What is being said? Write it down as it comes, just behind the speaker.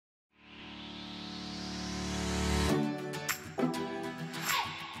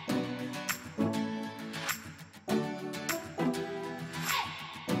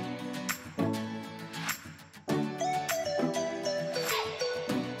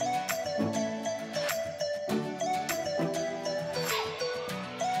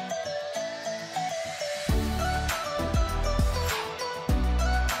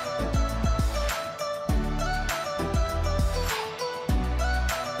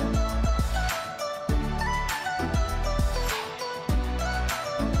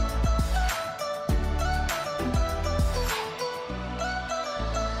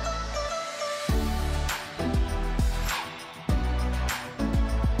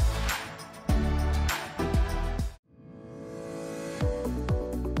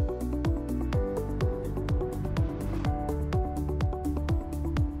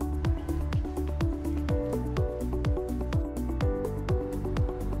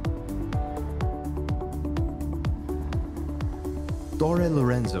Torre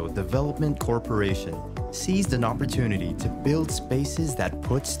Lorenzo Development Corporation seized an opportunity to build spaces that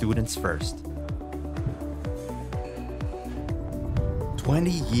put students first. 20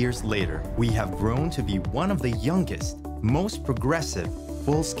 years later, we have grown to be one of the youngest, most progressive,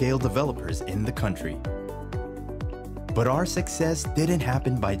 full-scale developers in the country. But our success didn't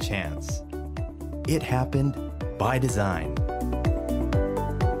happen by chance. It happened by design.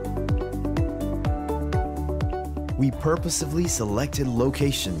 We purposefully selected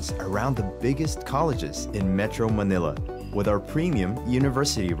locations around the biggest colleges in Metro Manila with our premium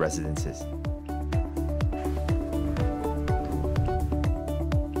university residences.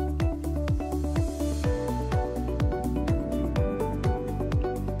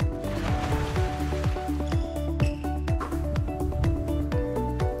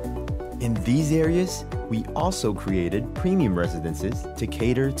 In these areas, we also created premium residences to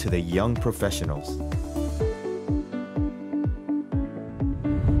cater to the young professionals.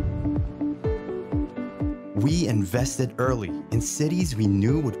 We invested early in cities we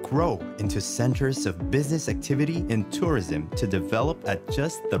knew would grow into centers of business activity and tourism to develop at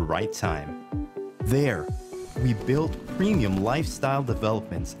just the right time. There, we built premium lifestyle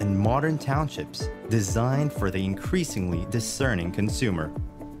developments in modern townships designed for the increasingly discerning consumer.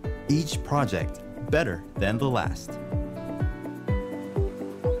 Each project better than the last.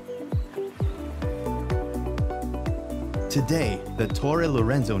 Today, the Torre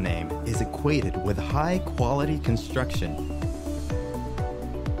Lorenzo name is equated with high-quality construction,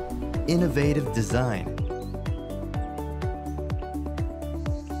 innovative design,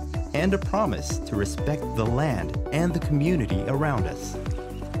 and a promise to respect the land and the community around us.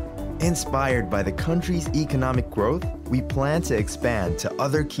 Inspired by the country's economic growth, we plan to expand to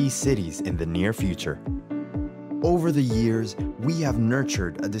other key cities in the near future. Over the years, we have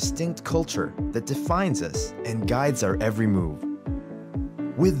nurtured a distinct culture that defines us and guides our every move.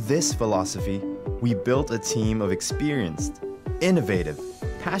 With this philosophy, we built a team of experienced, innovative,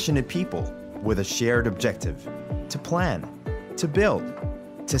 passionate people with a shared objective: to plan, to build,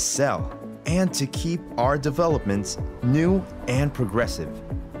 to sell, and to keep our developments new and progressive.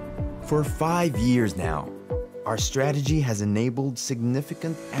 For 5 years now, our strategy has enabled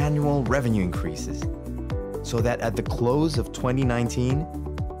significant annual revenue increases, so that at the close of 2019,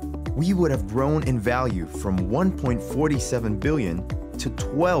 we would have grown in value from 1.47 billion to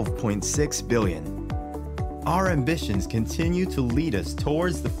 12.6 billion. Our ambitions continue to lead us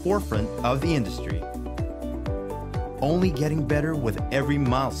towards the forefront of the industry, only getting better with every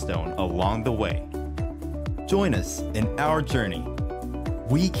milestone along the way. Join us in our journey.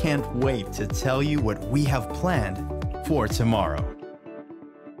 We can't wait to tell you what we have planned for tomorrow.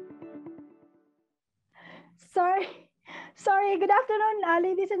 Sorry, good afternoon,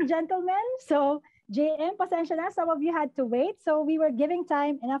 ladies and gentlemen. So, JM, pasensya na, some of you had to wait. So we were giving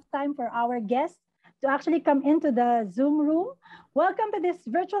enough time for our guests to actually come into the Zoom room. Welcome to this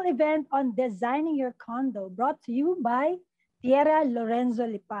virtual event on Designing Your Condo, brought to you by Tierra Lorenzo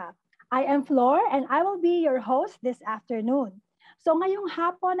Lipa. I am Flor, and I will be your host this afternoon. So ngayong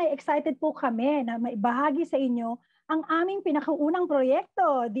hapon ay excited po kami na maibahagi sa inyo ang aming pinakaunang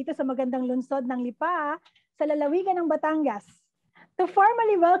proyekto dito sa magandang lungsod ng Lipa, sa lalawigan ng Batangas. To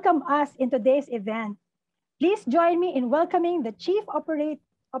formally welcome us in today's event, please join me in welcoming the Chief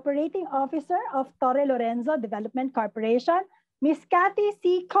Operating Officer of Torre Lorenzo Development Corporation, Ms. Cathy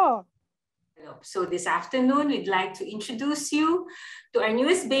C. Ko. Hello. So this afternoon, we'd like to introduce you to our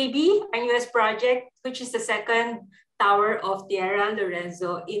newest baby, our newest project, which is the second tower of Tierra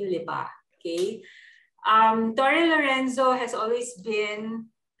Lorenzo in Lipa. Okay. Torre Lorenzo has always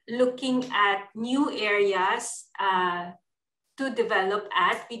been looking at new areas to develop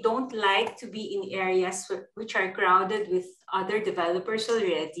at. We don't like to be in areas which are crowded with other developers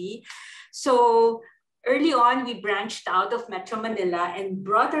already. So early on, we branched out of Metro Manila and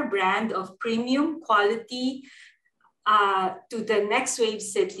brought our brand of premium quality to the next wave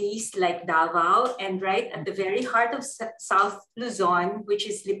cities like Davao, and right at the very heart of South Luzon, which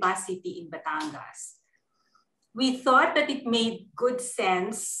is Lipa City in Batangas. We thought that it made good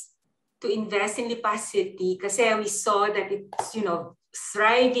sense to invest in Lipa City because we saw that it's,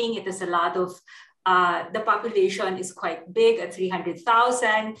 thriving. It has a lot of, the population is quite big at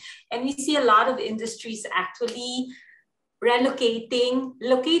 300,000. And we see a lot of industries actually locating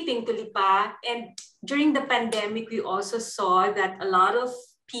to Lipa. And during the pandemic, we also saw that a lot of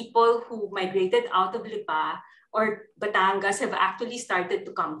people who migrated out of Lipa or Batangas have actually started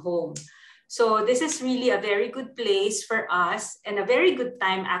to come home. So this is really a very good place for us and a very good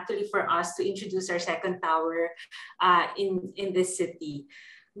time actually for us to introduce our second tower in this city.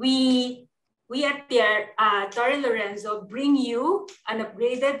 We we at Torre Lorenzo bring you an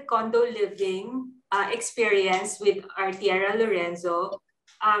upgraded condo living experience with our Tierra Lorenzo,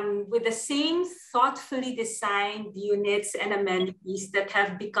 with the same thoughtfully designed units and amenities that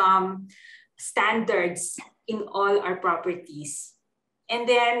have become standards in all our properties. And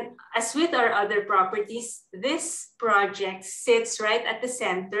then, as with our other properties, this project sits right at the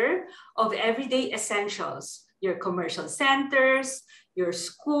center of everyday essentials, your commercial centers, your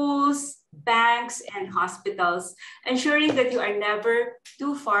schools, banks, and hospitals, ensuring that you are never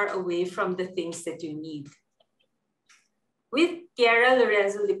too far away from the things that you need. With Tierra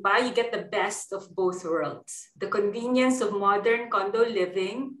Lorenzo Lipa, you get the best of both worlds. The convenience of modern condo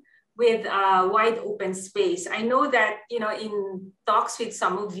living with a wide open space. I know that, in talks with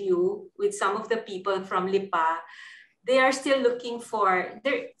some of you, with some of the people from Lipa, they are still looking for,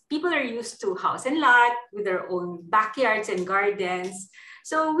 people are used to house and lot with their own backyards and gardens.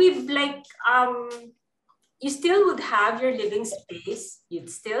 So we've you still would have your living space, you'd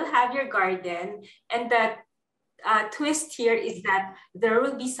still have your garden, and that twist here is that there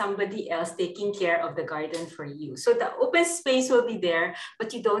will be somebody else taking care of the garden for you. So the open space will be there,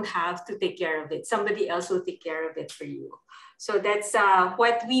 but you don't have to take care of it. Somebody else will take care of it for you. So that's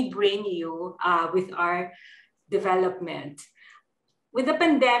what we bring you with our development. With the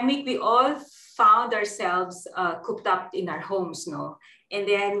pandemic, we all found ourselves cooped up in our homes, no? And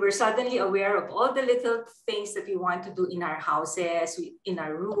then we're suddenly aware of all the little things that we want to do in our houses, in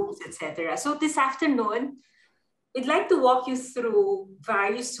our rooms, etc. So this afternoon, we'd like to walk you through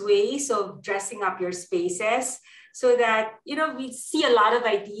various ways of dressing up your spaces so that, we see a lot of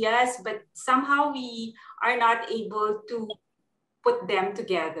ideas, but somehow we are not able to put them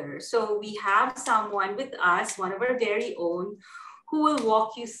together. So we have someone with us, one of our very own, who will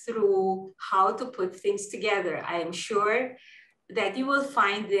walk you through how to put things together. I am sure that you will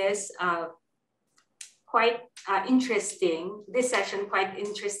find this quite interesting, this session quite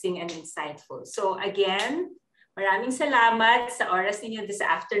interesting and insightful. So again, maraming salamat sa oras ninyo this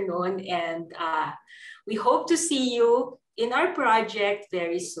afternoon, and we hope to see you in our project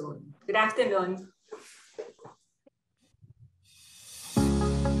very soon. Good afternoon.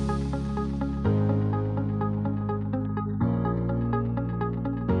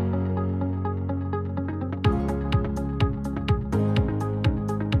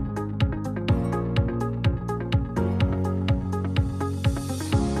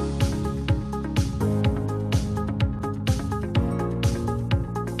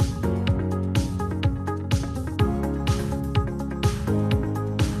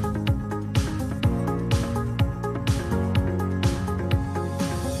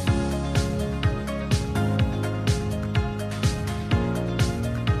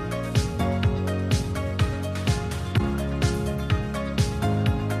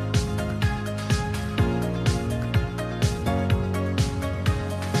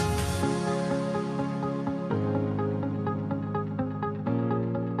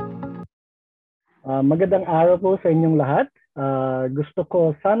 Magandang araw po sa inyong lahat. Gusto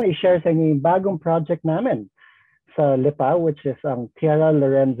ko sana i-share sa inyo yung bagong project namin sa Lipa, which is ang Tierra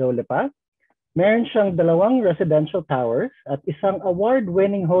Lorenzo Lipa. Meron siyang 2 residential towers at isang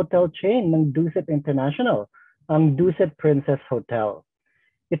award-winning hotel chain ng Dusit International, ang Dusit Princess Hotel.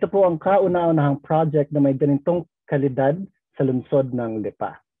 Ito po ang kauna-unahang project na may ganitong kalidad sa lungsod ng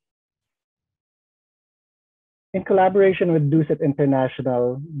Lipa. In collaboration with Dusit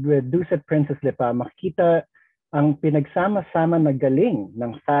International, with Dusit Princess Lipa, makikita ang pinagsama-sama na galing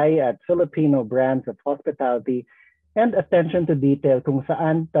ng Thai at Filipino brands of hospitality and attention to detail kung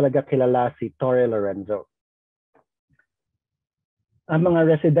saan talaga kilala si Torre Lorenzo. Ang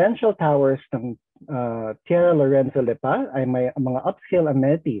mga residential towers ng Tierra Lorenzo Lipa ay may mga upscale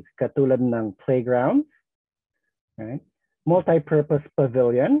amenities katulad ng playground, right? Multi-purpose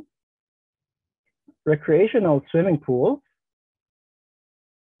pavilion, recreational swimming pool,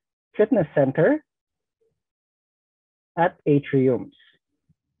 fitness center, at atriums.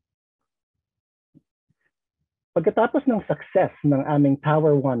 Pagkatapos ng success ng aming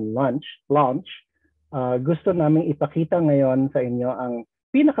Tower 1 launch, gusto naming ipakita ngayon sa inyo ang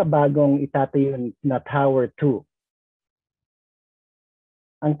pinakabagong itatayo na Tower 2.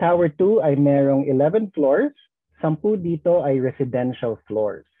 Ang Tower 2 ay merong 11 floors, 10 dito ay residential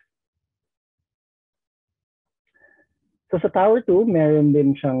floors. So sa Tower 2, meron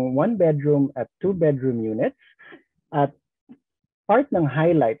din siyang 1 bedroom at 2 bedroom units. At part ng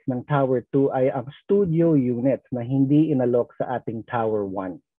highlights ng Tower 2 ay ang studio units na hindi inalok sa ating Tower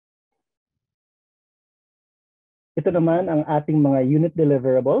 1. Ito naman ang ating mga unit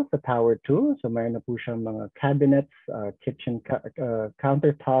deliverables sa Tower 2. So meron na po siyang mga cabinets, kitchen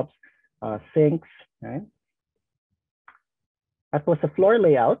countertops, sinks, right? At po sa floor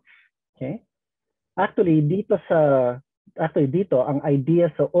layouts, okay? Actually, dito ang idea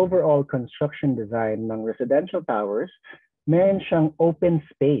sa overall construction design ng residential towers, meron siyang open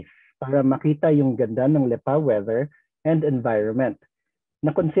space para makita yung ganda ng Lipa weather and environment.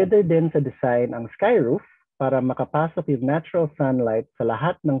 Na-consider din sa design ang sky roof para makapasok yung natural sunlight sa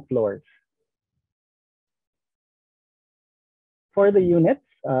lahat ng floors. For the units,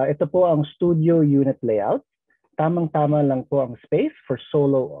 ito po ang studio unit layout. Tamang-tama lang po ang space for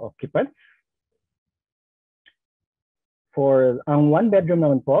solo occupants. For ang one bedroom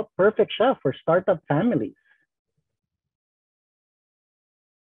naman po, perfect siya for startup families.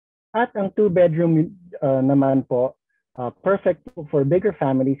 At ang two bedroom naman po, perfect for bigger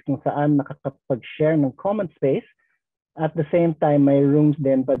families kung saan nakakapag-share ng common space. At the same time, may rooms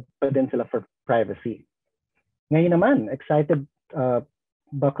din pa din sila for privacy. Ngayon naman, excited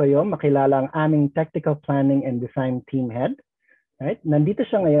ba kayo makilala ang aming technical planning and design team head? Right? Nandito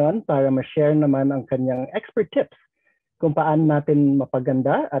siya ngayon para ma-share naman ang kanyang expert tips kung paano natin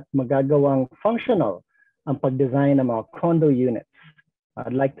mapaganda at magagawang functional ang pag-design ng mga condo units.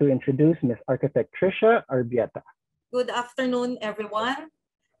 I'd like to introduce Ms. Architect Patricia Orbeta. Good afternoon, everyone.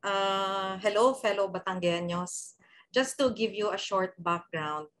 Hello, fellow Batangueños. Just to give you a short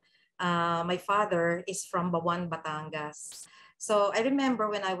background, my father is from Bawan, Batangas. So I remember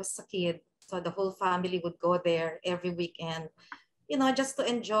when I was a kid, so the whole family would go there every weekend, you know, just to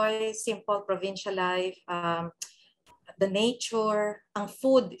enjoy simple provincial life, the nature, ang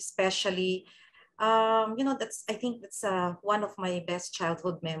food especially. You know, I think that's one of my best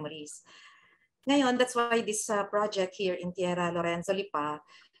childhood memories. Ngayon, that's why this project here in Tierra Lorenzo Lipa,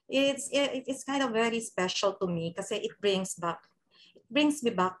 it's kind of very special to me kasi it brings me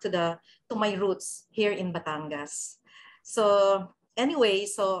back to my roots here in Batangas. So anyway,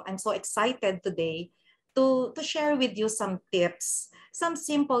 so I'm so excited today to share with you some tips, some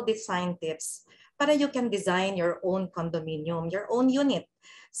simple design tips para you can design your own condominium, your own unit.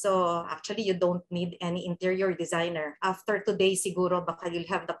 So actually, you don't need any interior designer. After today, siguro baka you'll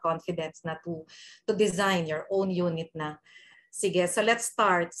have the confidence na to design your own unit na. Sige, so let's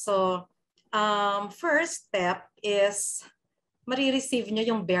start. So first step is marireceive nyo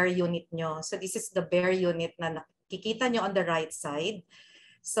yung bare unit nyo. So this is the bare unit na nakikita nyo on the right side.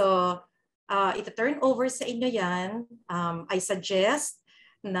 So ito turn over sa inyo yan. I suggest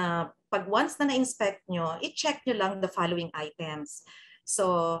na pag once na na-inspect nyo, i-check nyo lang the following items.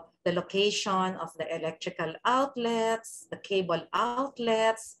 So the location of the electrical outlets, the cable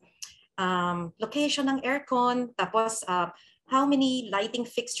outlets, location ng aircon, tapos how many lighting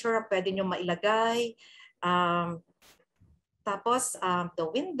fixture pwede nyo mailagay, tapos the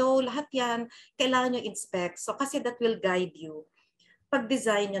window, lahat yan, kailangan nyo inspect. So kasi that will guide you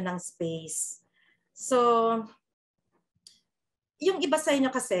pag-design nyo ng space. So yung iba sa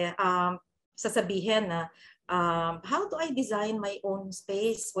inyo kasi sasabihin na how do I design my own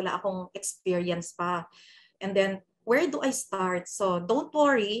space? Wala akong experience pa. And then where do I start? So don't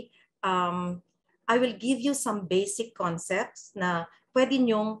worry. I will give you some basic concepts na pwede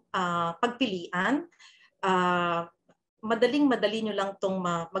nyong pagpilian. Madaling-madali nyo lang itong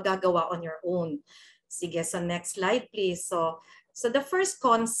magagawa on your own. Sige, so next slide please. So the first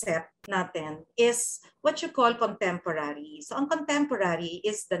concept natin is what you call contemporary. So ang contemporary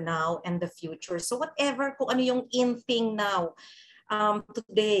is the now and the future. So whatever, kung ano yung in thing now,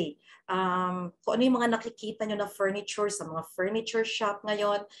 today, kung ano yung mga nakikita nyo na furniture sa mga furniture shop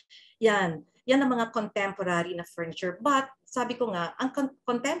ngayon, yan ang mga contemporary na furniture. But sabi ko nga, ang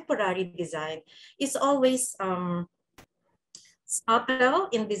contemporary design is always subtle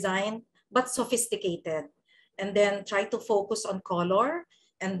in design but sophisticated. And then try to focus on color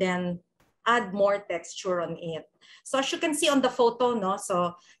and then add more texture on it. So as you can see on the photo, no,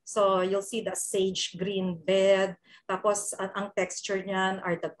 so you'll see the sage green bed. Tapos ang texture niyan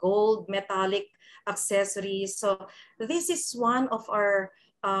are the gold metallic accessories. So this is one of our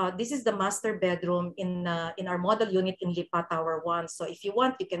this is the master bedroom in our model unit in Lipa Tower 1. So if you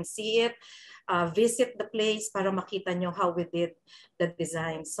want, you can see it. Visit the place para makita nyo how we did the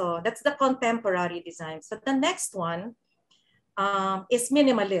design. So that's the contemporary design. So the next one is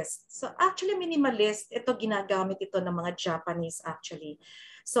minimalist. So actually minimalist, ito ginagamit ito ng mga Japanese actually.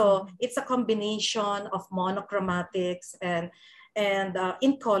 So it's a combination of monochromatics and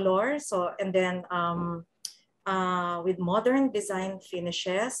in color. So and then with modern design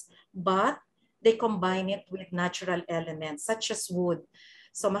finishes, but they combine it with natural elements such as wood.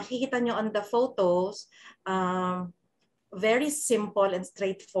 So makikita nyo on the photos, very simple and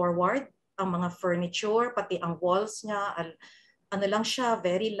straightforward ang mga furniture, pati ang walls niya, ano lang siya,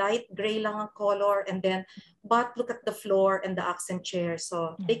 very light gray lang ang color, and then, but look at the floor and the accent chair.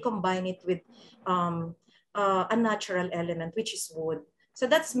 So they combine it with a natural element, which is wood. So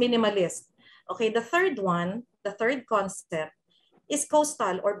that's minimalist. Okay, the third one, the third concept is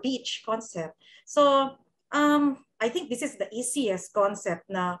coastal or beach concept. So I think this is the easiest concept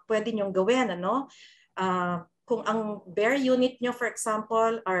na pwede nyong gawin, ano? Kung ang bare unit nyo, for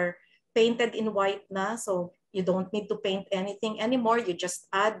example, are painted in white na, so you don't need to paint anything anymore. You just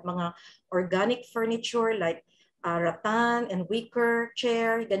add mga organic furniture like rattan and wicker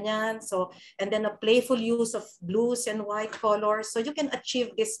chair, ganyan. So, and then a playful use of blues and white colors. So you can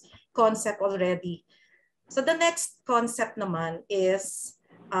achieve this concept already. So the next concept naman is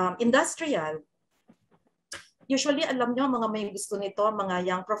industrial. Usually, alam nyo, mga may gusto nito, mga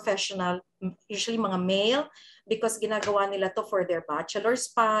young professional, usually mga male, because ginagawa nila to for their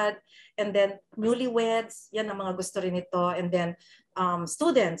bachelor's pad, and then newlyweds, yan ang mga gusto rin ito, and then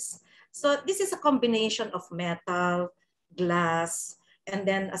students. So this is a combination of metal, glass, and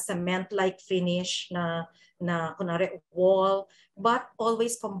then a cement-like finish na kunwari wall, but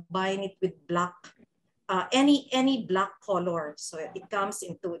always combine it with black. Any black color. So it comes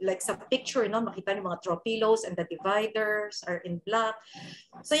into, like sa picture, no, makita niyo mga throw pillows and the dividers are in black.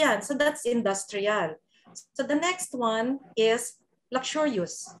 So yeah, so that's industrial. So the next one is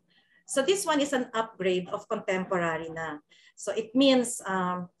luxurious. So this one is an upgrade of contemporary na. So it means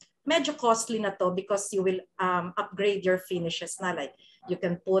medyo costly na to because you will upgrade your finishes na, like you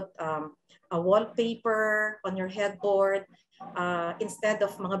can put a wallpaper on your headboard. Instead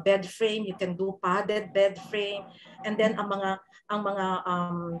of mga bed frame, you can do padded bed frame, and then ang mga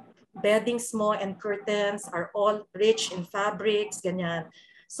beddings mo and curtains are all rich in fabrics, ganyan.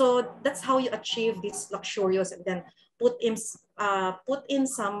 So that's how you achieve this luxurious, and then put in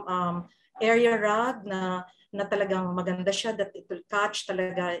some area rug na talagang maganda siya, that it will catch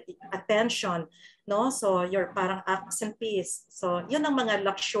talaga attention, no? So your parang accent piece. So yun ang mga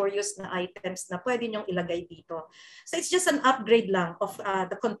luxurious na items na pwede nyong ilagay dito. So it's just an upgrade lang of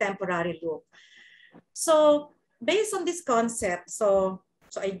the contemporary look. So based on this concept, so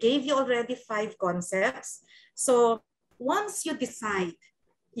I gave you already 5 concepts. So once you decide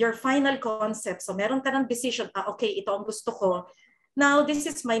your final concept, so meron ka ng decision, okay, ito ang gusto ko. Now this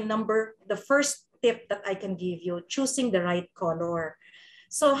is my the first tip that I can give you, choosing the right color.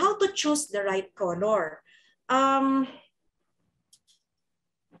 So how to choose the right color?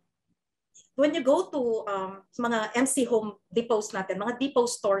 When you go to mga MC Home depots natin, mga depot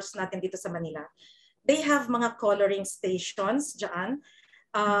stores natin dito sa Manila, they have mga coloring stations dyan.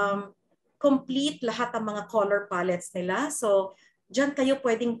 Complete lahat ang mga color palettes nila. So dyan kayo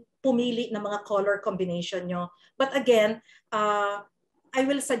pwedeng pumili ng mga color combination nyo. But again, I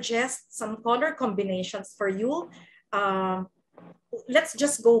will suggest some color combinations for you. Let's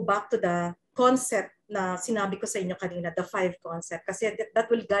just go back to the concept na sinabi ko sa inyo kanina, the 5 concept, kasi that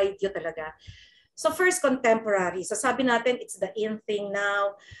will guide you talaga. So first, contemporary. So sabi natin, it's the in thing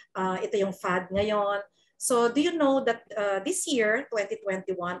now. Ito yung fad ngayon. So do you know that this year,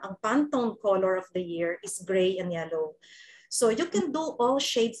 2021, ang Pantone color of the year is gray and yellow. So you can do all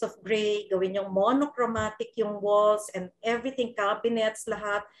shades of gray, gawin yung monochromatic yung walls and everything, cabinets,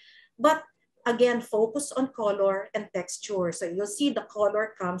 lahat. But again, focus on color and texture. So you'll see the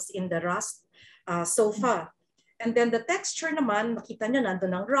color comes in the rust sofa. And then the texture naman, makita nyo,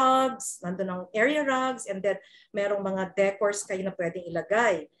 nandun ang rugs, nandun ang area rugs, and then merong mga decors kayo na pwedeng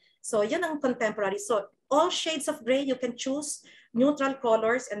ilagay. So yan ang contemporary. So all shades of gray, you can choose neutral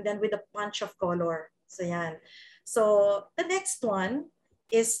colors and then with a punch of color. So yan. So the next one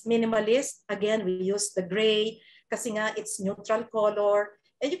is minimalist. Again, we use the gray kasi nga it's neutral color.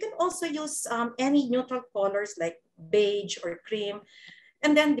 And you can also use any neutral colors like beige or cream.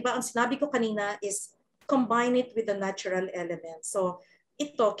 And then, di ba, ang sinabi ko kanina is combine it with the natural element. So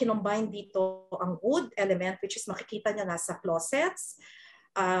ito, kinombine dito ang wood element, which is makikita niya nasa closets.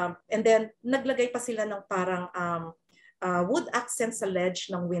 And then, naglagay pa sila ng parang wood accent sa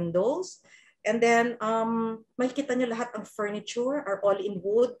ledge ng windows. And then, makikita nyo lahat ang furniture are all in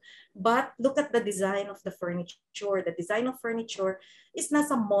wood. But look at the design of the furniture. The design of furniture is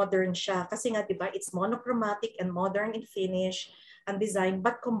nasa modern siya. Kasi nga, di ba, it's monochromatic and modern in finish and design,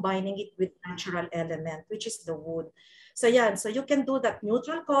 but combining it with natural element, which is the wood. So yan, so you can do that.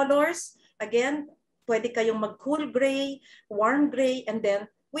 Neutral colors, again, pwede kayong mag-cool gray, warm gray, and then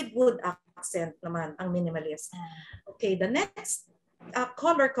with wood accent naman, ang minimalist. Okay, the next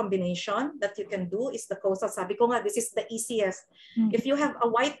color combination that you can do is the coastal. Sabi ko nga, this is the easiest. If you have a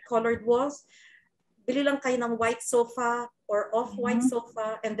white colored walls, bili lang kayo ng white sofa or off-white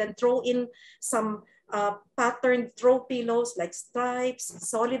sofa and then throw in some patterned throw pillows like stripes,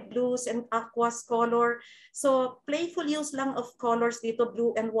 solid blues, and aquas color. So playful use lang of colors dito,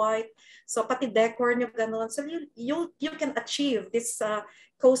 blue and white. So pati decor nyo ganun. So you can achieve this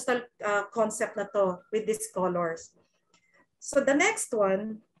coastal concept na to with these colors. So the next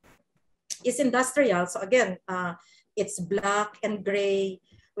one is industrial. So again, it's black and gray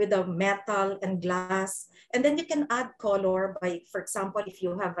with a metal and glass. And then you can add color by, for example, if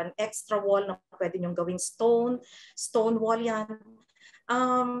you have an extra wall na pwede nyong gawing stone wall yan.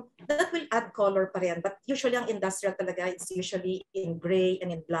 That will add color pa rin. But usually ang industrial talaga, it's usually in gray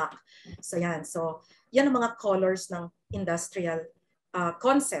and in black. So yan. So yan ang mga colors ng industrial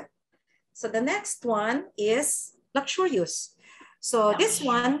concept. So the next one is luxurious. So this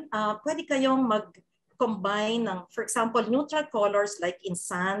one, pwede kayong mag-combine ng, for example, neutral colors like in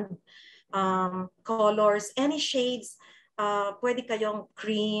sand, colors, any shades. Pwede kayong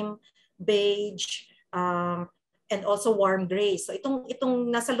cream, beige, and also warm gray. So itong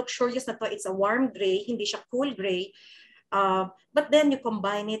nasa luxurious na to, it's a warm gray, hindi siya cool gray. But then you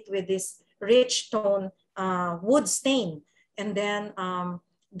combine it with this rich tone wood stain. And then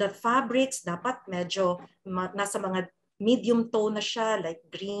the fabrics dapat medyo nasa mga medium tone na siya, like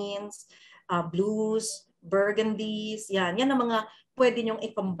greens, blues, burgundies. Yan ang mga pwede nyong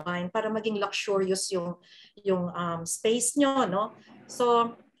i-combine para maging luxurious yung space nyo, no?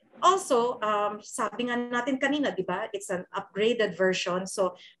 So also, sabi nga natin kanina, di ba? It's an upgraded version.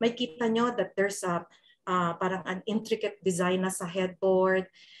 So may kita nyo that there's parang an intricate design na sa headboard.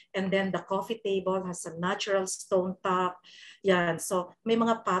 And then the coffee table has a natural stone top. Yan. So may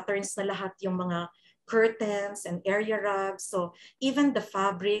mga patterns na lahat yung mga curtains and area rugs. So even the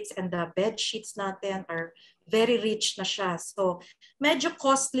fabrics and the bed sheets natin are very rich na siya. So medyo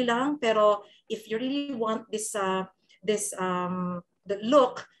costly lang, pero if you really want this the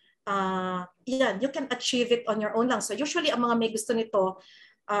look, yan, you can achieve it on your own lang. So usually ang mga may gusto nito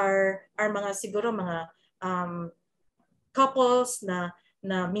are mga siguro mga couples na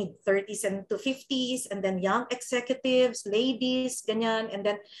mid-30s and to 50s, and then young executives, ladies, ganyan. And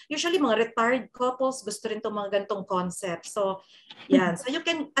then usually mga retired couples gusto rin itong mga ganitong concept. So yan, so you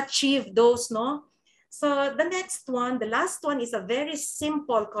can achieve those, no? So the next one, the last one is a very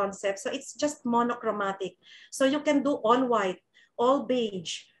simple concept. So it's just monochromatic. So you can do all white, all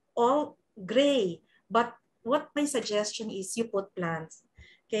beige, all gray. But what my suggestion is you put plants.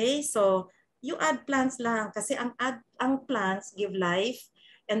 Okay, so you add plants lang kasi ang plants give life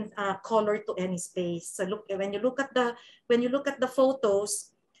and color to any space. So look, when you look at the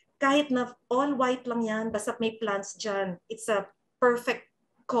photos, kahit na all white lang yan, basta may plants dyan, it's a perfect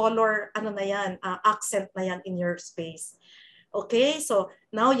color, ano na yan, accent na yan in your space. Okay, so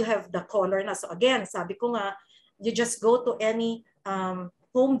now you have the color na. So again, sabi ko nga, you just go to any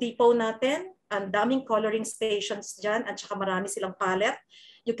Home Depot natin, ang daming coloring stations dyan, at saka marami silang palette.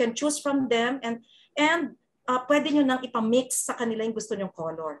 You can choose from them, and pwede nyo nang ipamix sa kanila yung gusto nyong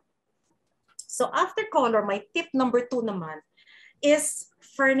color. So after color, my tip number 2 naman is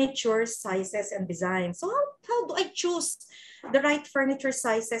furniture sizes and design. So how do I choose the right furniture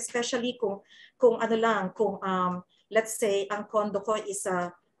sizes, especially kung let's say ang condo ko is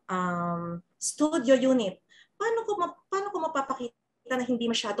a studio unit. Paano ko mapapakita na hindi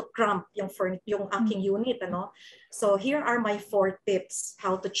masyado cramp yung aking unit, ano? So here are my 4 tips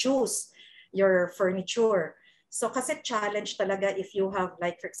how to choose your furniture. So kasi challenge talaga if you have,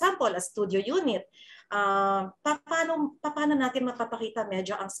 like for example, a studio unit. Paano natin mapapakita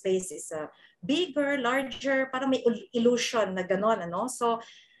medyo ang space is bigger, larger, para may illusion na gano'n, ano? So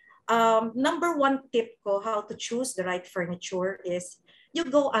number 1 tip ko how to choose the right furniture is you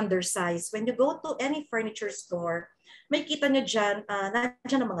go undersized. When you go to any furniture store, may kita nyo dyan,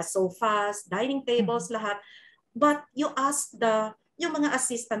 nandiyan ang mga sofas, dining tables, lahat. But you ask yung mga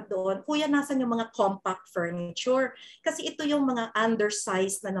assistant doon, kuya, nasan yung mga compact furniture? Kasi ito yung mga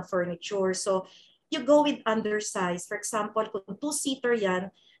undersized na furniture. So you go with undersized. For example, kung 2-seater yan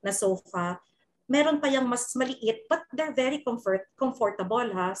na sofa, meron pa yung mas maliit, but they're very comfortable,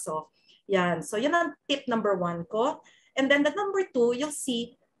 ha? So yan. So yun ang tip number 1 ko. And then the number 2, you'll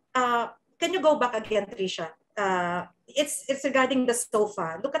see, can you go back again, Tricia? It's regarding the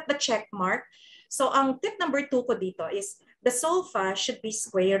sofa. Look at the check mark. So ang tip number 2 ko dito is the sofa should be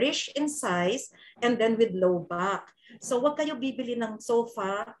squarish in size and then with low back. So wag kayo bibili ng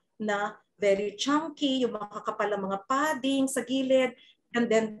sofa na very chunky, yung mga kakapal mga padding sa gilid, and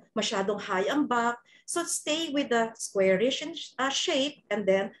then masyadong high ang back. So stay with the squarish shape and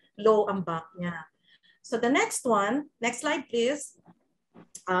then low ang back niya. So the next one, next slide please.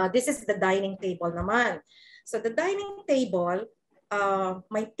 This is the dining table naman. So the dining table,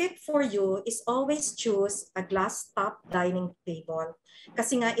 my tip for you is always choose a glass top dining table.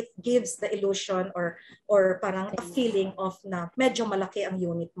 Kasi nga it gives the illusion or parang a feeling of na medyo malaki ang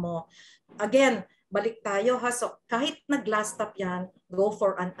unit mo. Again, balik tayo ha. So kahit na glass top yan, go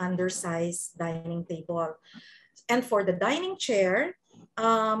for an undersized dining table. And for the dining chair,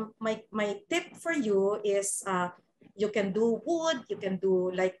 my tip for you is you can do wood, you can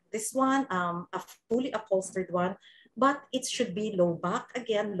do like this one, a fully upholstered one, but it should be low back,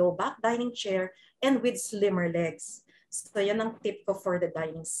 again, low back dining chair and with slimmer legs. So yan ang tip ko for the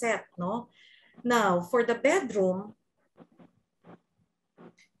dining set, no? Now, for the bedroom,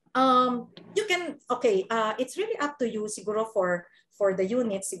 you can, okay, it's really up to you siguro for the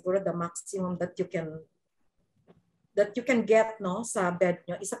unit, siguro the maximum that you can get, no, sa bed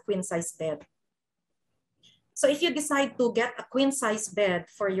nyo is a queen size bed. So if you decide to get a queen size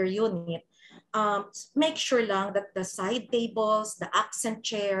bed for your unit, make sure lang that the side tables, the accent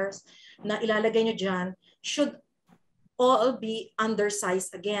chairs na ilalagay nyo dyan should all be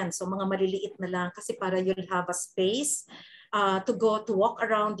undersized again. So mga maliliit na lang kasi para you'll have a space to walk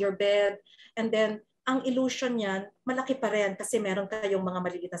around your bed. And then ang illusion niyan, malaki pa rin kasi meron kayong mga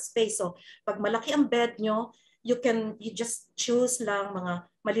maliliit na space. So pag malaki ang bed nyo, you just choose lang mga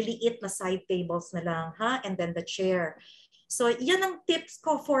maliliit na side tables na lang, ha? And then the chair. So yan ang tips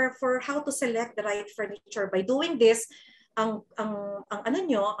ko for how to select the right furniture. By doing this, ang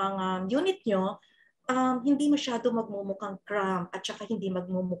unit nyo, hindi masyado magmumukhang cramp at saka hindi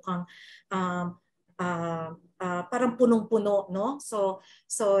magmumukhang parang punong-puno, no? So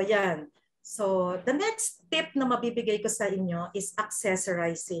yan. So the next tip na mabibigay ko sa inyo is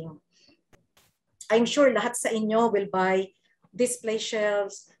accessorizing. I'm sure lahat sa inyo will buy display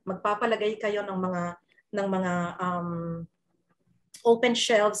shelves, magpapalagay kayo ng mga open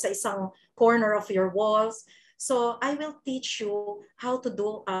shelves sa isang corner of your walls. So I will teach you how to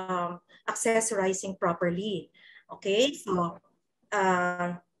do accessorizing properly. Okay, so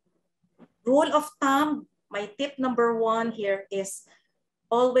rule of thumb, my tip number 1 here is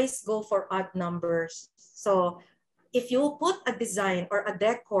always go for odd numbers. So if you put a design or a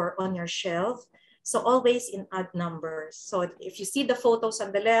decor on your shelf, so always in odd numbers. So if you see the photos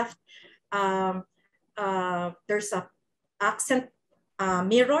on the left, there's a accent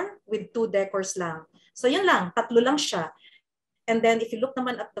mirror with 2 decors lang. So yun lang, 3 lang siya. And then if you look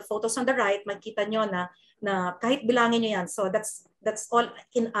naman at the photos on the right, makita nyo na kahit bilangin nyo yan. So that's all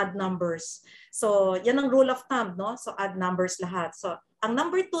in odd numbers. So yan ang rule of thumb, no? So odd numbers lahat. So ang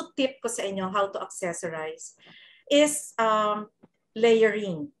number 2 tip ko sa inyo how to accessorize is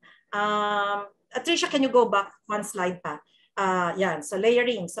layering. Patricia, can you go back 1 slide pa? Yan, so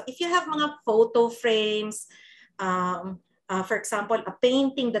layering. So if you have mga photo frames, for example, a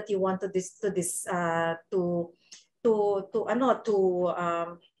painting that you want to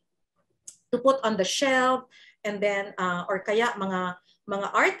put on the shelf, and then or kaya mga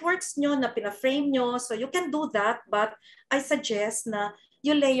artworks nyo na pina-frame nyo, so you can do that, but I suggest na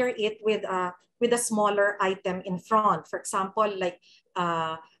you layer it with a smaller item in front. For example, like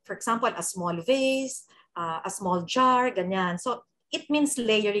a small vase, a small jar, ganyan. So it means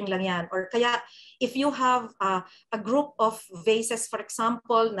layering lang yan. Or kaya if you have a group of vases, for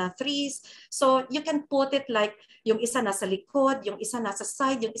example, na 3s, so you can put it like yung isa nasa likod, yung isa nasa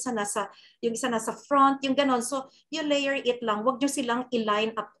side, yung isa nasa front, yung ganon. So you layer it lang. Huwag nyo silang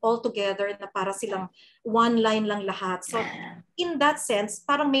i-line up all together na para silang one line lang lahat. So in that sense,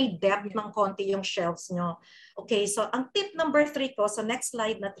 parang may depth ng konti yung shelves nyo. Okay, so ang tip number 3 ko, so next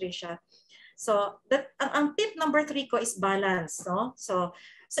slide na, Tricia. So ang tip number 3 ko is balance, no? So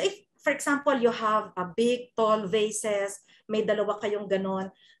if for example you have a big tall vases, may dalawa kayong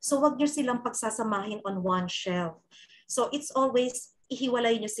ganon, so wag niyo silang pagsasamahin on one shelf. So it's always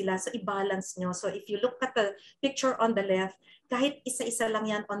ihiwalay niyo sila, so i-balance niyo. So if you look at the picture on the left, kahit isa-isa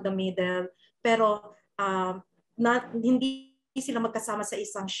lang yan on the middle, pero hindi sila magkasama sa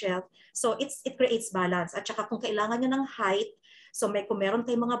isang shelf. So it creates balance. At saka kung kailangan niyo ng height, so kung meron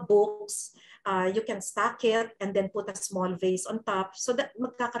kayong mga books, you can stack it and then put a small vase on top so that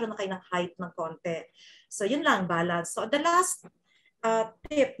magkakaroon na kayo ng height ng konti. So yun lang, balance. So the last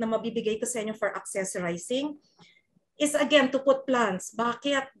tip na mabibigay ko sa inyo for accessorizing is again to put plants.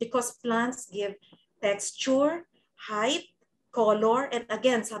 Bakit? Because plants give texture, height, color, and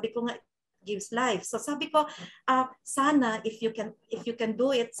again, sabi ko nga, gives life. So sabi ko, sana if you can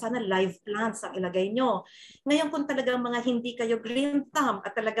do it, sana live plants ang ilagay nyo. Ngayon kung talagang mga hindi kayo green thumb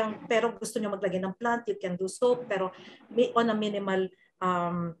at talagang pero gusto nyo maglagay ng plant, you can do so, pero on a minimal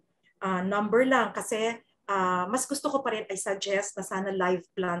number lang kasi mas gusto ko pa rin I suggest na sana live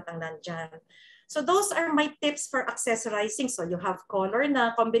plant ang nandyan. So those are my tips for accessorizing. So you have color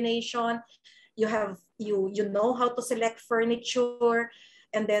na combination, you know how to select furniture,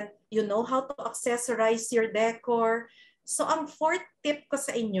 and then you know how to accessorize your decor. So ang fourth tip ko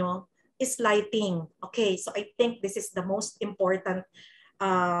sa inyo is lighting. Okay, so I think this is the most important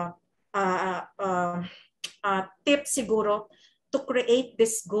tip siguro to create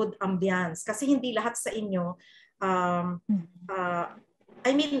this good ambience. Kasi hindi lahat sa inyo,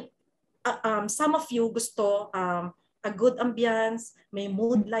 some of you gusto a good ambience, may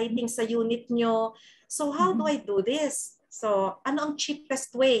mood lighting sa unit nyo. So how do I do this? So ano ang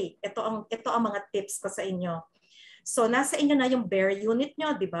cheapest way? Ito ang mga tips ko sa inyo. So nasa inyo na yung bare unit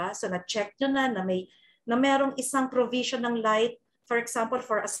nyo, di ba? So na-check nyo na merong isang provision ng light. For example,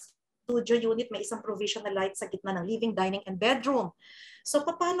 for a studio unit, may isang provision na light sa gitna ng living, dining, and bedroom. So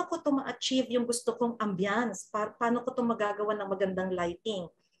paano ko ito ma-achieve yung gusto kong ambience? Paano ko ito magagawa ng magandang lighting?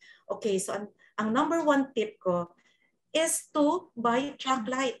 Okay, so ang number one tip ko is to buy track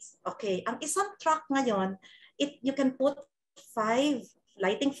lights. Okay, ang isang track ngayon, you can put 5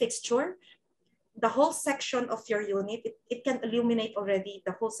 lighting fixture, the whole section of your unit. It can illuminate already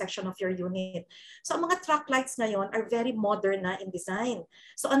the whole section of your unit. So ang mga track lights ngayon are very modern na in design.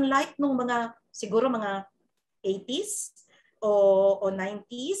 So unlike nung siguro mga 80s o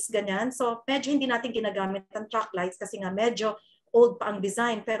 90s, ganyan. So medyo hindi natin ginagamit ang track lights kasi nga medyo old pa ang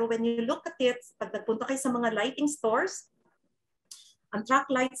design. Pero when you look at it, pag nagpunta kayo sa mga lighting stores, ang track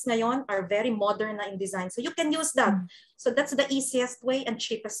lights ngayon are very modern na in design. So you can use that. So that's the easiest way and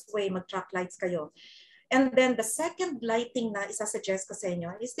cheapest way mag-track lights kayo. And then the second lighting na isasuggest ko sa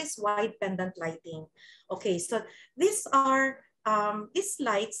inyo is this wide pendant lighting. Okay, so these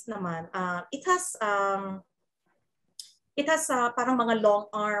lights naman, it has parang mga long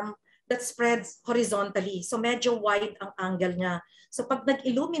arm that spreads horizontally. So medyo wide ang angle niya. So pag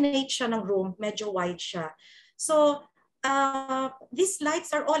nag-illuminate siya ng room, medyo wide siya. So these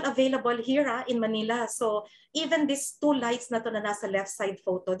lights are all available here in Manila. So even these 2 lights na to na nasa left side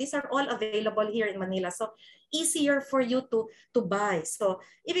photo, these are all available here in Manila. So easier for you to buy. So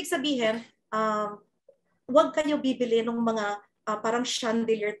ibig sabihin, huwag kayo bibili ng mga parang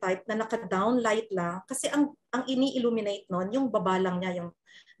chandelier type na naka-downlight lang kasi ang ini-illuminate nun, yung baba lang niya, yung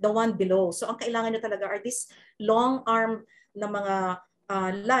the one below. So ang kailangan nyo talaga are these long arm na mga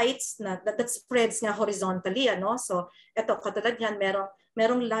lights na that spreads nga horizontally, ano? So ito katulad yan,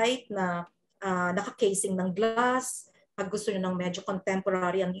 merong light na naka-casing ng glass pag gusto niyo ng medyo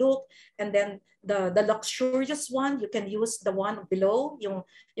contemporary ang look, and then the luxurious one, you can use the one below,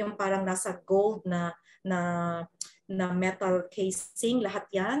 yung parang nasa gold na metal casing, lahat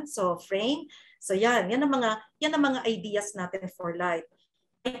yan. So frame. So yan ang mga ideas natin for light.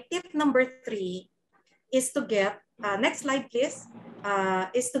 Tip number 3 is to get, next slide please,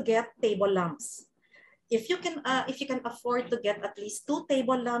 is to get table lamps. If you can afford to get at least 2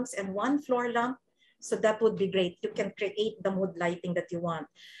 table lamps and 1 floor lamp, so that would be great. You can create the mood lighting that you want.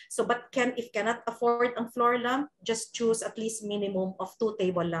 So but if cannot afford ang floor lamp, just choose at least minimum of 2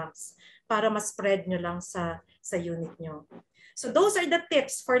 table lamps para ma-spread nyo lang sa unit nyo. So those are the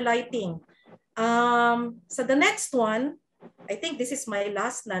tips for lighting. So the next one, I think this is my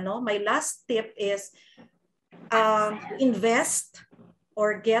last na, no? My last tip is invest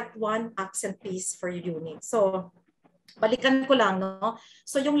or get 1 accent piece for your unit. So balikan ko lang, no?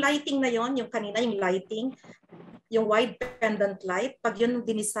 So yung lighting na yon, yung kanina yung lighting, yung wide pendant light, pag yun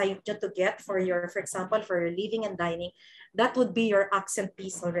dinicide nyo to get for example, for your living and dining, that would be your accent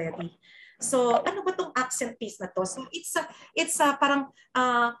piece already. So ano ba tong accent piece na to? So it's parang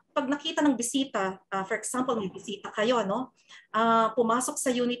pag nakita ng bisita, for example, may bisita kayo, no? Pumasok sa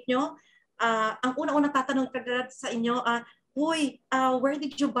unit nyo, ang una-una tatanong sa inyo, "Uy, where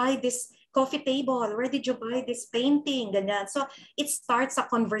did you buy this coffee table? Where did you buy this painting?" Ganyan. So it starts a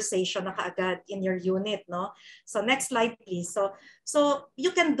conversation na kaagad in your unit, no? So next slide please. So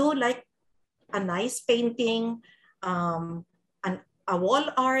you can do like a nice painting, a wall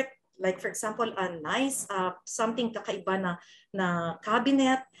art, like for example, a nice something kakaiba na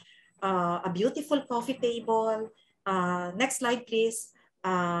cabinet, a beautiful coffee table. Next slide please.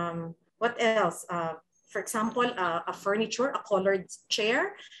 What else? For example, a furniture, a colored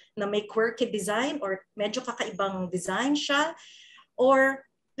chair na may quirky design or medyo kakaibang design siya. Or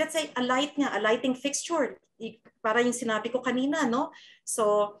let's say a lighting fixture. Para yung sinabi ko kanina, no?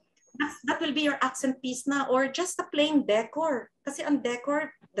 So that will be your accent piece na, or just a plain decor. Kasi ang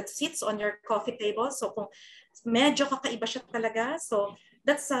decor that sits on your coffee table, so kung medyo kakaiba siya talaga, so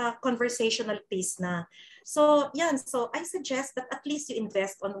that's a conversational piece na. So yan, so I suggest that at least you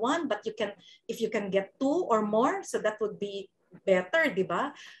invest on 1, but if you can get 2 or more, so that would be better, di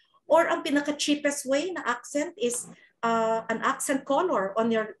ba? Or ang pinaka-cheapest way na accent is an accent color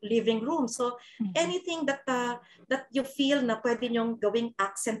on your living room. So anything that you feel na pwede nyong gawing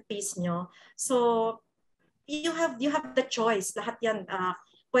accent piece nyo. So you have the choice. Lahat yan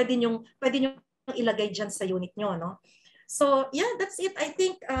pwede nyong ilagay dyan sa unit nyo, no? So yeah, that's it. I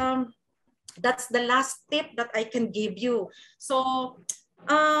think that's the last tip that I can give you. So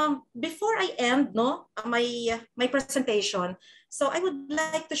before I end my presentation, so I would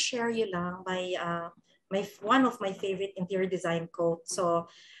like to share you lang one of my favorite interior design quote. So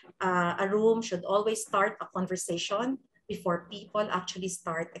a room should always start a conversation before people actually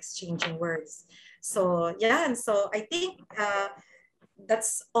start exchanging words. So yeah, and so I think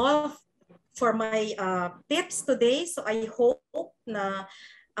that's all for my tips today. So I hope na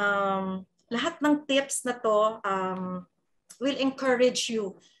lahat ng tips na to will encourage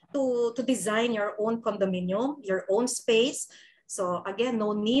you to design your own condominium, your own space. So again,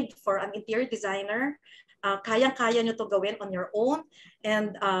 no need for an interior designer. Kayang-kaya nyo to gawin on your own,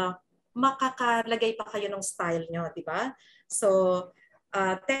 and makakalagay pa kayo ng style nyo, di ba? So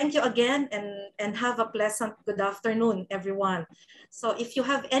thank you again, and have a pleasant good afternoon, everyone. So if you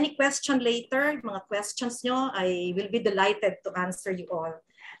have any question later, mga questions nyo, I will be delighted to answer you all.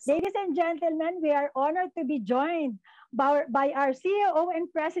 Ladies and gentlemen, we are honored to be joined by our CEO and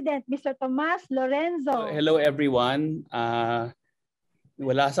President, Mr. Tomas Lorenzo. Hello everyone.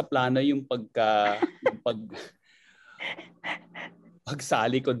 Wala sa plano yung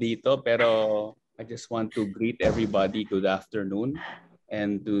pagsali ko dito, pero I just want to greet everybody good afternoon,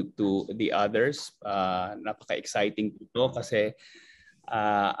 and to the others. Napaka-exciting ito kasi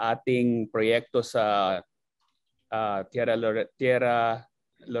ating proyekto sa Tierra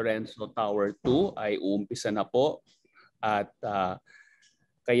Lorenzo Tower 2 ay uumpisa na po, at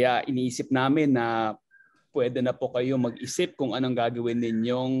kaya iniisip namin na pwede na po kayo mag-isip kung anong gagawin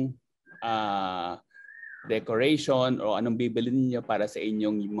ninyong decoration o anong bibilin niyo para sa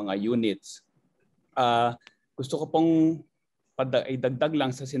inyong mga units. Gusto ko pong idagdag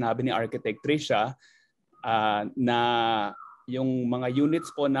lang sa sinabi ni Architect Tricia na yung mga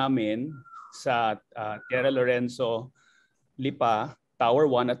units po namin sa Tierra Lorenzo Lipa, Tower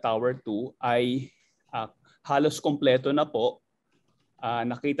 1 at Tower 2 ay halos kompleto na po.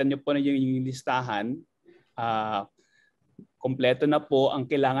 Nakita niyo po na yung listahan. Kompleto na po. Ang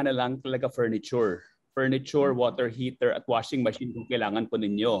kailangan na lang talaga furniture, water heater at washing machine kung kailangan po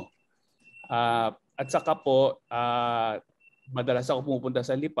ninyo. At saka po, madalas ako pumupunta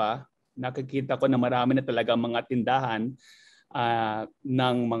sa Lipa, nakikita ko na marami na talaga mga tindahan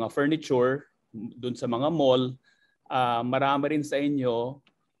ng mga furniture doon sa mga mall. Marami rin sa inyo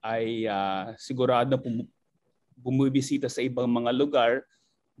ay sigurado bumibisita sa ibang mga lugar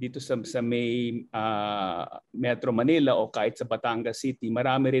dito sa may Metro Manila o kahit sa Batangas City.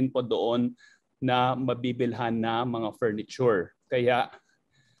 Marami rin po doon na mabibilhan na mga furniture. Kaya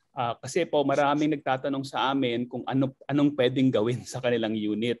kasi po maraming nagtatanong sa amin kung anong pwedeng gawin sa kanilang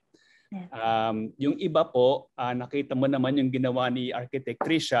unit. Yung iba po, nakita mo naman yung ginawa ni Architect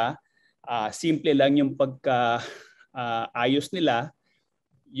Tricia. Simple lang yung ayos nila.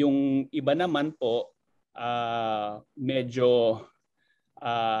 Yung iba naman po, medyo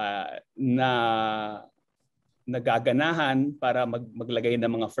nagaganahan para maglagay ng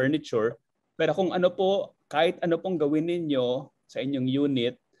mga furniture. Pero kung ano po, kahit ano pong gawin ninyo sa inyong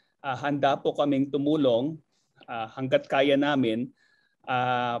unit, handa po kaming tumulong hanggat kaya namin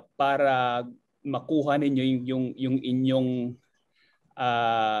para makuha ninyo yung inyong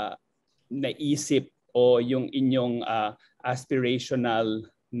naisip o yung inyong aspirational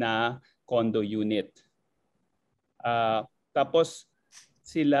na condo unit. Tapos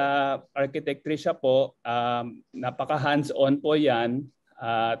sila Architect Tricia po, napaka hands-on po yan.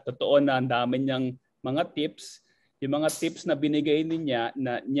 Totoo na ang dami niyang mga tips. Yung mga tips na binigay niya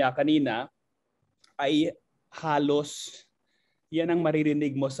kanina ay halos yan ang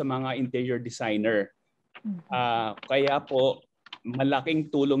maririnig mo sa mga interior designer. Kaya po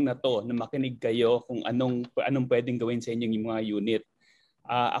malaking tulong na to na makinig kayo kung anong pwedeng gawin sa inyong mga unit.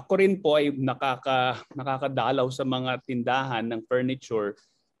 Ako rin po ay nakakadalaw sa mga tindahan ng furniture.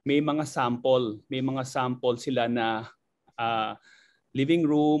 May mga sample sila na living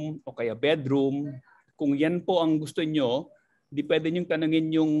room o kaya bedroom. Kung yan po ang gusto nyo, di pwede nyo tanungin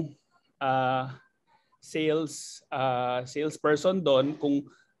yung salesperson doon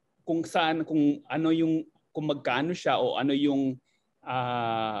kung saan, kung magkano siya o ano yung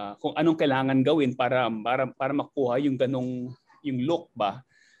kung anong kailangan gawin para makuha yung ganong yung look ba.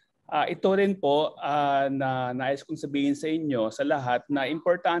 Ito rin po na nais kong sabihin sa inyo sa lahat na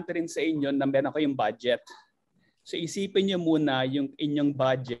importante rin sa inyo na meron kayong budget. So isipin niyo muna yung inyong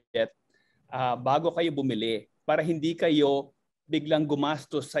budget bago kayo bumili para hindi kayo biglang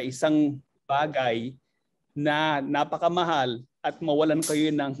gumastos sa isang bagay na napakamahal at mawalan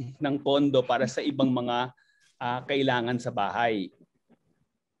kayo ng pondo para sa ibang mga kailangan sa bahay.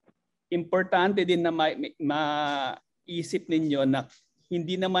 Importante din na maisip ninyo na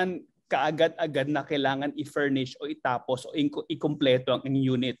hindi naman kaagad-agad na kailangan i-furnish o itapos o ikumpleto ang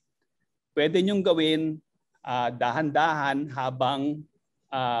unit. Pwede nyong gawin dahan-dahan habang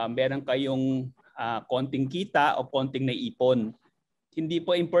meron kayong konting kita o konting naipon. Hindi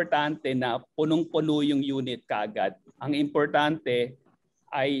po importante na punong-puno yung unit kaagad. Ang importante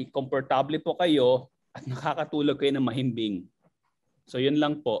ay komportable po kayo at nakakatulog kayo ng mahimbing. So yun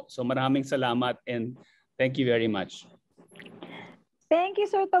lang po. So maraming salamat and thank you very much. Thank you,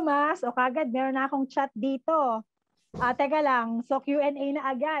 Sir Tomas. O kagad, meron na akong chat dito. Teka lang, so Q&A na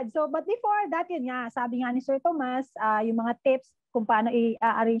agad. So, but before that, yun nga, sabi nga ni Sir Tomas, yung mga tips kung paano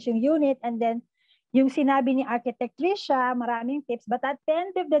i-arrange yung unit, and then yung sinabi ni Architect Tricia, maraming tips. But at the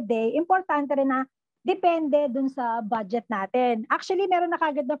end of the day, importante rin na depende dun sa budget natin. Actually, meron na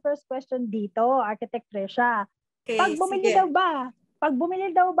kagad na first question dito, Architect Tricia. Okay, Pag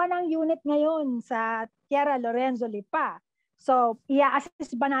bumili daw ba ng unit ngayon sa Tierra Lorenzo Lipa, so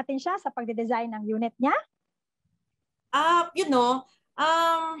i-assist ba natin siya sa pagde-design ng unit niya?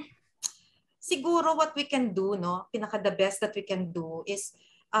 Siguro what we can do, no, the best that we can do is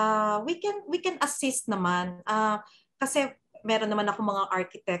we can assist naman kasi meron naman ako mga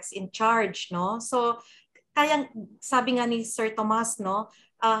architects in charge, no. So kaya sabi nga ni Sir Tomas, no,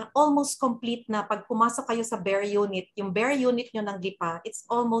 almost complete na pag pumasok kayo sa bare unit, yung bare unit nyo ng Lipa, it's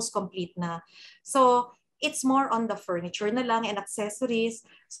almost complete na. So it's more on the furniture na lang and accessories.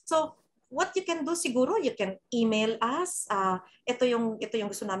 So what you can do siguro, you can email us. Ito yung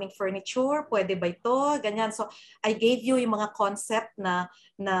gusto naming furniture, pwede ba ito? Ganyan. So I gave you yung mga concept na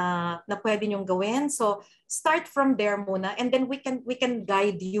pwede nyong gawin. So start from there muna and then we can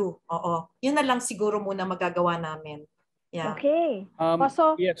guide you. Oo. Yun na lang siguro muna magagawa namin. Yeah. Okay.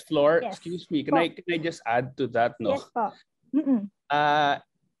 Yes, Flor. Yes. Excuse me. Can I just add to that, no? Yes po.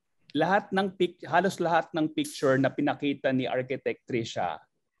 Halos lahat ng picture na pinakita ni Architect Tricia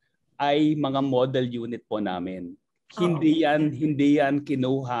ay mga model unit po namin. Hindi yan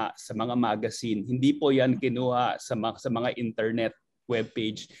kinuha sa mga magazine. Hindi po yan kinuha sa mga internet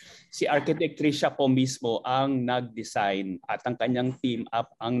webpage. Si Architect Tricia po mismo ang nag-design at ang kanyang team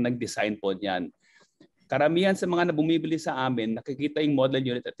up ang nag-design po niyan. Karamihan sa mga bumibili sa amin, nakikita yung model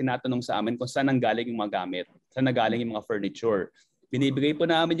unit at tinatanong sa amin kung saan nanggaling yung mga gamit, saan nanggaling yung mga furniture. Binibigay po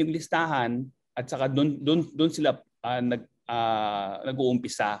namin yung listahan at saka doon sila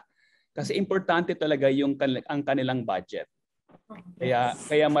nag-uumpisa. Kasi importante talaga ang kanilang budget.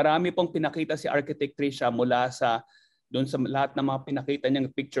 Kaya marami pong pinakita si Architect Tricia mula doon sa lahat ng mga pinakita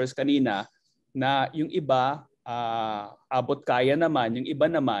niyang pictures kanina na yung iba abot kaya naman, yung iba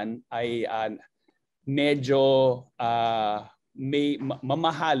naman ay medyo may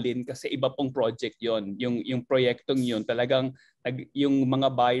mamahalin kasi iba pong project yon. Yung proyektong yun talagang yung mga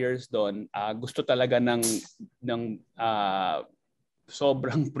buyers doon gusto talaga ng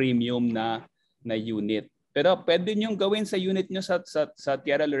sobrang premium na unit. Pero pwede niyong gawin sa unit niyo sa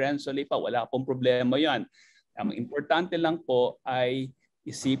Tierra Lorenzo Lipa, wala pong problema 'yan. Ang importante lang po ay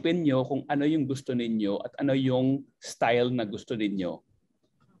isipin niyo kung ano yung gusto ninyo at ano yung style na gusto ninyo.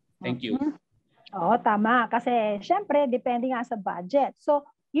 Thank you. Oo, tama. Kasi syempre, depende nga sa budget. So,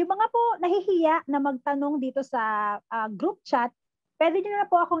 yung mga po nahihiya na magtanong dito sa group chat, pwede nyo na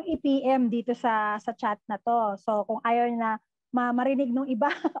po akong i-PM dito sa chat na to. So, kung ayaw na marinig ng iba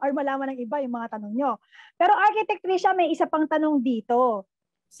or malaman ng iba yung mga tanong nyo. Pero Architect Tricia, may isa pang tanong dito.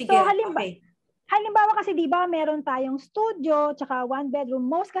 Sige, so, halimbawa kasi di ba meron tayong studio tsaka one bedroom.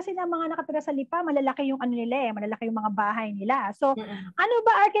 Most kasi ng mga nakatira sa Lipa, malalaki yung malalaki yung mga bahay nila. So, ano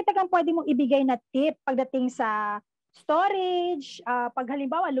ba Architect ang pwede mong ibigay na tip pagdating sa storage, pag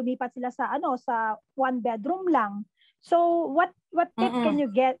halimbawa lumipat sila sa one bedroom lang. So, what tip can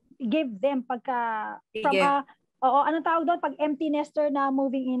you give them pagka anong tawag doon pag empty nester na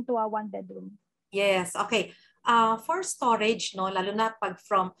moving into a one bedroom? Yes, okay. For storage, no, lalo na pag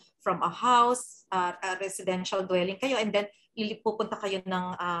from a house, a residential dwelling kayo, and then pupunta kayo ng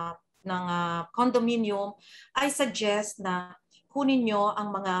condominium, I suggest na kunin nyo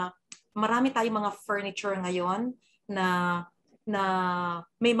ang marami tayong mga furniture ngayon na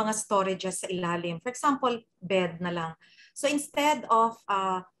may mga storages sa ilalim. For example, bed na lang. So instead of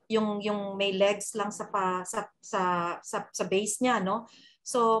yung may legs lang sa base niya, no?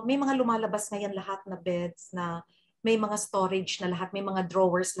 So may mga lumalabas ngayon lahat na beds na may mga storage na lahat, may mga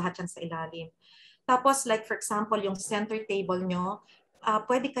drawers lahat yan sa ilalim. Tapos like for example, yung center table nyo,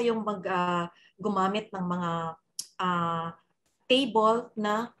 pwede kayong gumamit ng mga table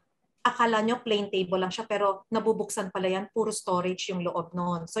na akala nyo plain table lang siya pero nabubuksan pala yan, puro storage yung loob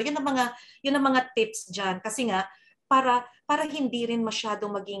noon. So yun ang mga tips dyan kasi nga para hindi rin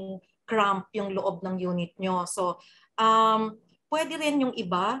masyadong maging cramp yung loob ng unit nyo. So pwede rin yung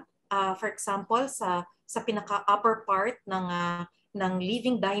iba, for example sa pinaka upper part ng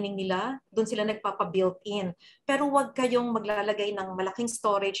living dining nila, doon sila nagpapa-built-in. Pero wag kayong maglalagay ng malaking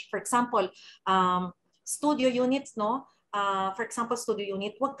storage. For example, studio units, no? For example, studio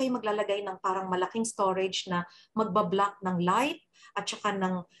unit, huwag kayo maglalagay ng parang malaking storage na magbablock ng light at saka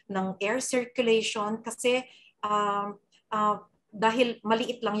ng air circulation kasi dahil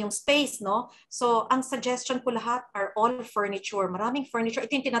maliit lang yung space, no? So, ang suggestion ko lahat are all furniture. Maraming furniture.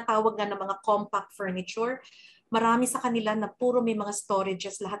 Ito yung tinatawag nga ng mga compact furniture. Marami sa kanila na puro may mga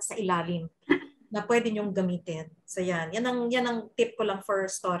storages lahat sa ilalim na pwede nyong gamitin. So, yan. Yan ang tip ko lang for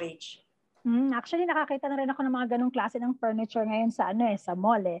storage. Actually, nakakita na rin ako ng mga ganong klase ng furniture ngayon sa sa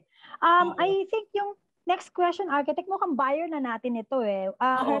mall eh. I think yung next question, architect, mukhang buyer na natin ito eh.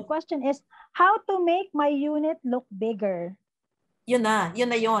 Her question is, how to make my unit look bigger? Yun na.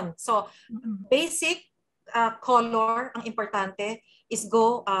 So, basic color, ang importante is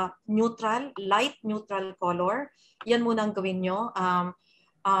go light neutral color. Yan muna ang gawin nyo.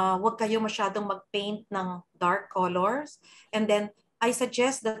 Huwag kayo masyadong mag-paint ng dark colors. And then, I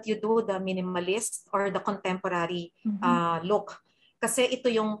suggest that you do the minimalist or the contemporary look. Kasi ito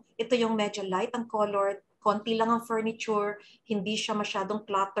yung medyo light ang color, konti lang ang furniture, hindi siya masyadong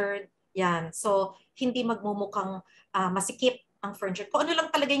cluttered. Yan. So, hindi magmumukhang masikip ang furniture. Kung ano lang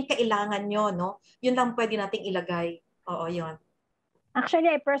talaga yung kailangan nyo, no? Yun lang pwede nating ilagay. Oo, yun.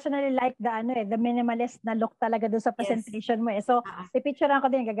 Actually, I personally like the minimalist na look talaga doon sa presentation mo eh. So, pipicturean ko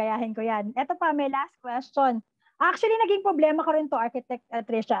din, gagayahin ko yan. Ito pa, may last question. Actually, naging problema ko rin to, Architect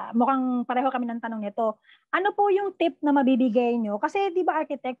Patricia. Mukhang pareho kami ng tanong nito. Ano po yung tip na mabibigay nyo? Kasi di ba,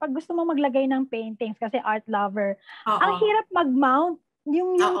 Architect, pag gusto mo maglagay ng paintings, kasi art lover, ang hirap mag-mount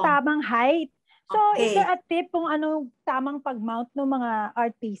yung tamang height. So, is there a tip kung ano tamang pag-mount ng mga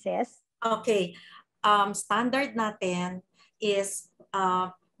art pieces? Okay. Standard natin is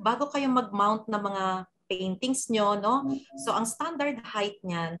bago kayo mag-mount ng mga paintings nyo, no? So, ang standard height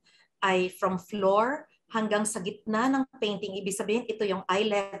niyan ay from floor hanggang sa gitna ng painting. Ibig sabihin, ito yung eye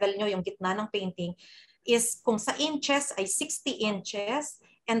level nyo, yung gitna ng painting, is kung sa inches ay 60 inches,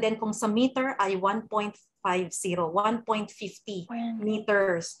 and then kung sa meter ay 1.50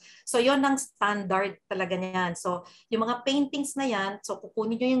 meters. So, yon ang standard talaga niyan. So, yung mga paintings na yan, so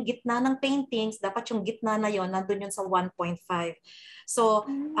kukunin nyo yung gitna ng paintings, dapat yung gitna na yon nandun yun sa 1.5. So,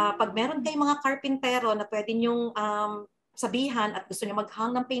 pag meron kayong mga karpintero na pwede nyong sabihan at gusto niyo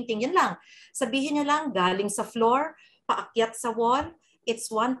mag-hang ng painting, yun lang. Sabihin niyo lang, galing sa floor, paakyat sa wall,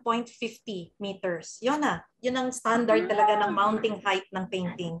 it's 1.50 meters. Yun na. Yun ang standard talaga ng mounting height ng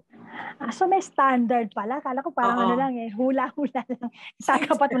painting. So may standard pala. Kala ko parang ano lang eh, hula-hula lang.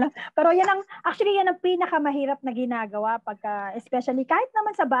 Sakapat mo lang. Pero yan yan ang pinakamahirap na ginagawa pagka, especially kahit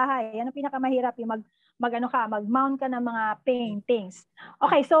naman sa bahay, yan ang pinakamahirap yung mag-mount ka ng mga paintings.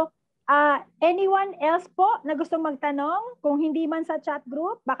 Okay, so anyone else po na gustong magtanong? Kung hindi man sa chat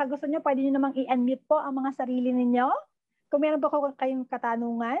group, baka gusto nyo, pwede nyo namang i-unmute po ang mga sarili ninyo. Kung meron po kayong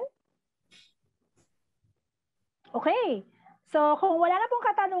katanungan. Okay. So, kung wala na pong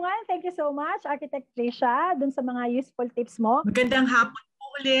katanungan, thank you so much, Architect Patricia, dun sa mga useful tips mo. Magandang hapon po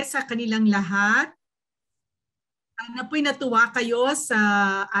ulit sa kanilang lahat. Sana po'y natuwa kayo sa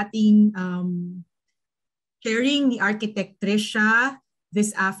ating sharing ni Architect Patricia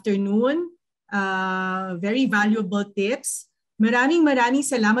this afternoon. Very valuable tips. Maraming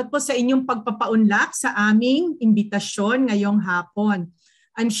salamat po sa inyong pagpapaunlak sa aming imbitasyon ngayong hapon.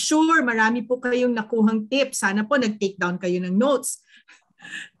 I'm sure marami po kayong nakuhang tips. Sana po nag-take down kayo ng notes.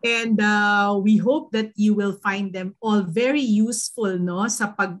 And we hope that you will find them all very useful, no,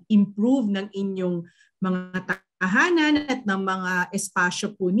 sa pag-improve ng inyong mga tahanan at ng mga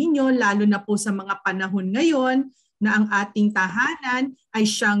espasyo po ninyo, lalo na po sa mga panahon ngayon na ang ating tahanan ay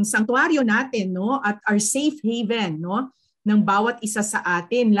siyang sanktuaryo natin, no, at our safe haven, no, ng bawat isa sa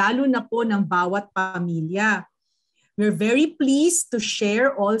atin, lalo na po ng bawat pamilya. We're very pleased to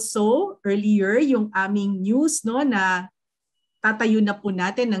share also earlier yung aming news, no, na tatayo na po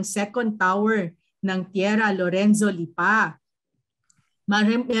natin ng second tower ng Tierra Lorenzo Lipa.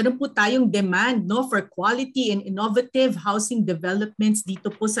 Meron po tayong demand, no, for quality and innovative housing developments dito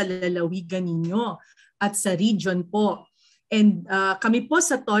po sa lalawigan ninyo at sa region po. And kami po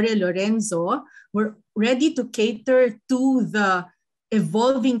sa Torre Lorenzo, we're ready to cater to the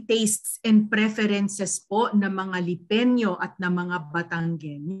evolving tastes and preferences po ng mga Lipeño at ng mga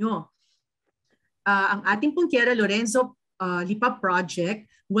Batanggenyo. Ang ating pong Tierra Lorenzo Lipa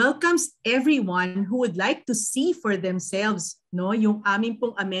project welcomes everyone who would like to see for themselves, no, yung aming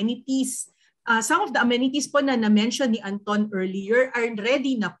pong amenities. Some of the amenities po na na-mention ni Anton earlier are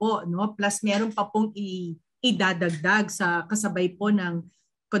ready na po, no? Plus meron pa pong idadagdag sa kasabay po ng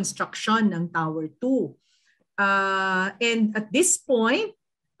construction ng Tower 2. And at this point,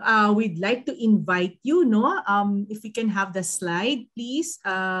 we'd like to invite you, no? If we can have the slide, please,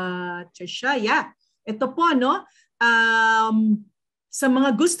 Tricia. Yeah, ito po, no? Sa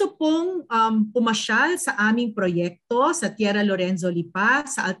mga gusto pong pumasyal sa aming proyekto sa Tierra Lorenzo Lipa,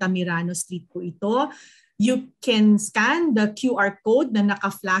 sa Altamirano Street po ito, you can scan the QR code na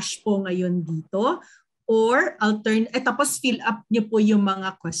naka-flash po ngayon dito, or tapos fill up niyo po yung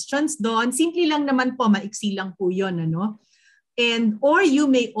mga questions doon. Simple lang naman po, maiksi lang po yun, ano? And or you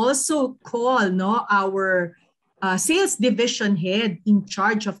may also call, no, our sales division head in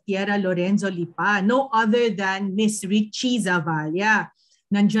charge of Tierra Lorenzo Lipa, no other than Miss Richie Zavalla.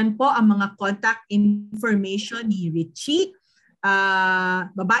 Nandyan po ang mga contact information ni Richie.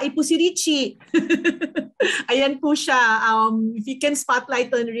 Babae po si Richie. Ayan po siya. If you can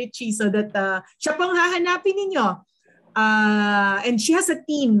spotlight on Richie so that siya pong hahanapin ninyo. And she has a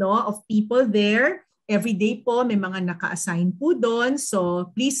team, no, of people there. Every day po may mga naka-assign po doon. So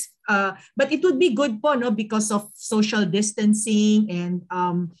please, but it would be good po, no, because of social distancing and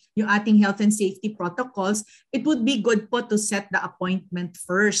yung ating health and safety protocols, it would be good po to set the appointment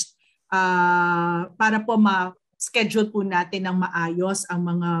first para po schedule po natin ng maayos ang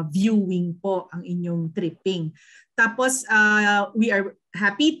mga viewing po ang inyong tripping. Tapos we are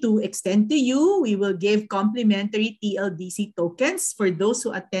happy to extend to you. We will give complimentary TLDC tokens for those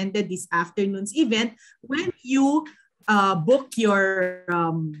who attended this afternoon's event when you book your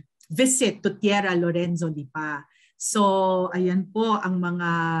visit to Tierra Lorenzo Lipa. So ayan po ang mga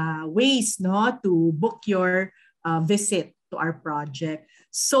ways, no, to book your visit to our project.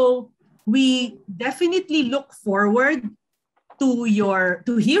 So we definitely look forward to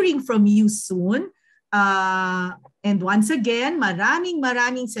hearing from you soon. And once again,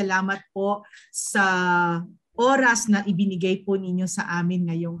 maraming salamat po sa oras na ibinigay po ninyo sa amin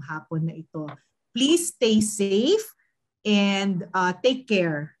ngayong hapon na ito. Please stay safe and take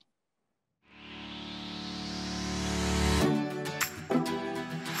care.